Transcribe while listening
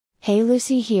Hey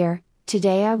Lucy here.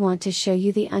 Today I want to show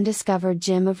you the undiscovered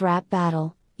gem of rap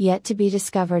battle, yet to be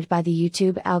discovered by the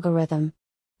YouTube algorithm.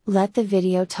 Let the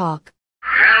video talk.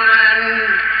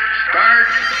 Gentlemen, start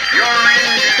your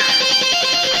engine.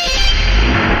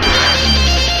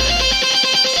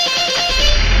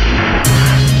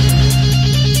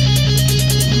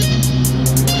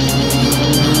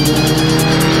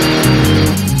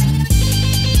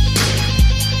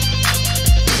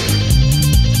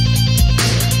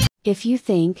 If you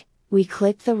think, we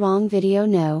clicked the wrong video,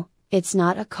 no, it's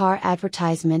not a car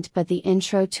advertisement but the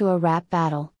intro to a rap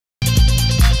battle.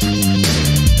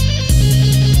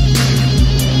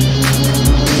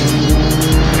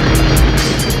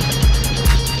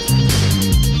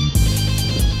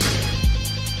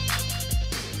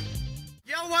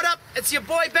 Yo, what up? It's your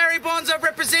boy Barry Bonzo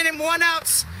representing 1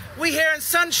 Ounce. We here in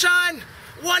Sunshine.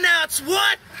 1 Ounce,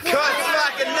 what? Cut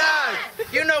like a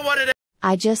knife. You know what it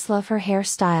I just love her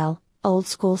hairstyle, old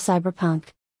school cyberpunk.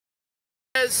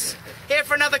 is. Here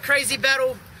for another crazy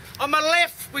battle. On my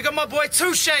left, we got my boy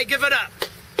Touche. Give it up.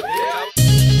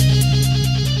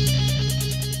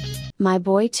 My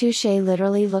boy Touche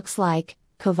literally looks like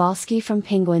Kowalski from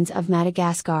Penguins of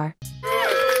Madagascar.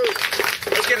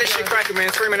 Let's get this shit cracking, man.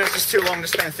 3 minutes is too long to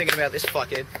spend thinking about this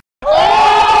fuckhead.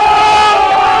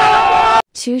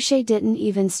 Touche didn't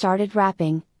even started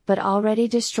rapping, but already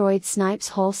destroyed Snipes'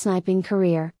 whole sniping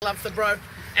career. Love the bro.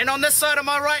 And on this side of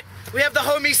my right, we have the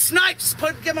homie Snipes.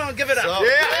 Come on, give it up.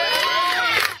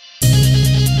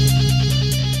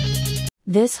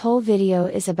 This whole video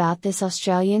is about this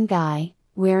Australian guy,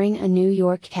 wearing a New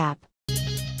York cap. Here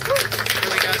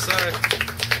we go,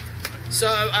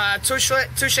 so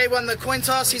Touche won the coin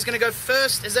toss. He's going to go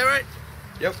first. Is that right?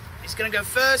 Yep. He's going to go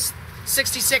first.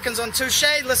 60 seconds on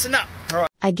Touche. Listen up.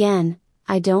 Again,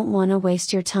 I don't wanna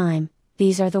waste your time,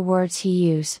 these are the words he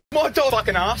used. My dog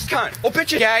fucking ass, cunt. Or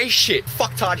bitch, you gay shit.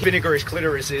 Fucktard vinegar is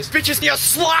clitoris is. Bitches, you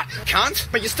slut, cunt.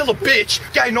 But you're still a bitch.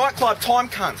 Gay nightclub time,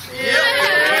 cunt.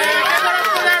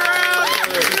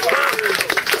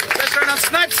 Let's run on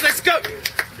Snipes. Let's go.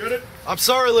 I'm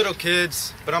sorry, little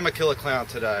kids, but I'm a killer clown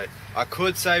today. I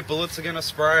could say bullets are gonna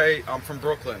spray. I'm from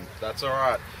Brooklyn. That's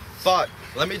alright. But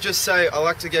let me just say I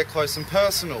like to get close and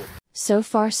personal. So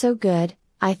far so good,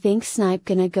 I think Snipe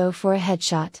gonna go for a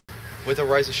headshot. With a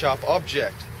razor sharp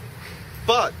object.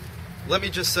 But let me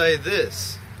just say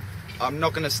this. I'm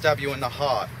not gonna stab you in the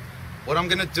heart. What I'm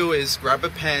gonna do is grab a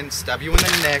pen, stab you in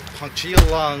the neck, puncture your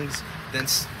lungs, then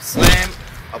slam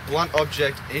a blunt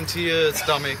object into your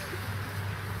stomach.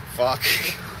 Fuck.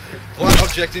 Blunt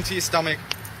object into your stomach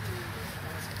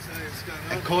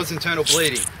and cause internal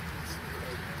bleeding.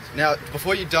 Now,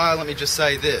 before you die, let me just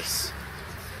say this.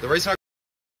 The reason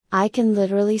I can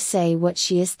literally say what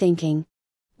she is thinking.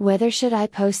 Whether should I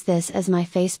post this as my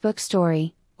Facebook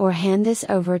story, or hand this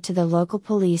over to the local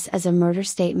police as a murder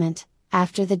statement,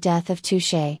 after the death of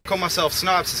Touche. call myself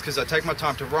Snipes is because I take my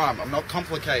time to rhyme. I'm not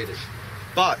complicated.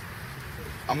 But,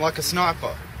 I'm like a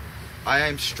sniper. I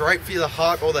aim straight for the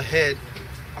heart or the head.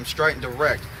 I'm straight and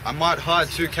direct. I might hide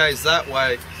 2Ks that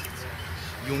way.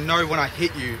 You'll know when I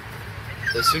hit you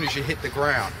as soon as you hit the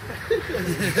ground.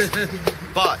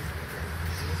 But,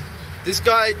 this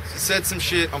guy said some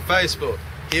shit on Facebook.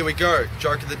 Here we go,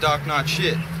 joke of the Dark Knight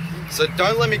shit. So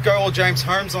don't let me go all James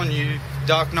Holmes on you,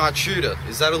 Dark Knight shooter.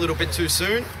 Is that a little bit too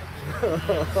soon?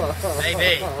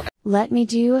 Maybe. Let me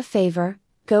do you a favor,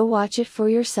 go watch it for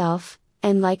yourself,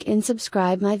 and like and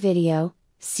subscribe my video.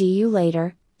 See you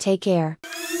later, take care.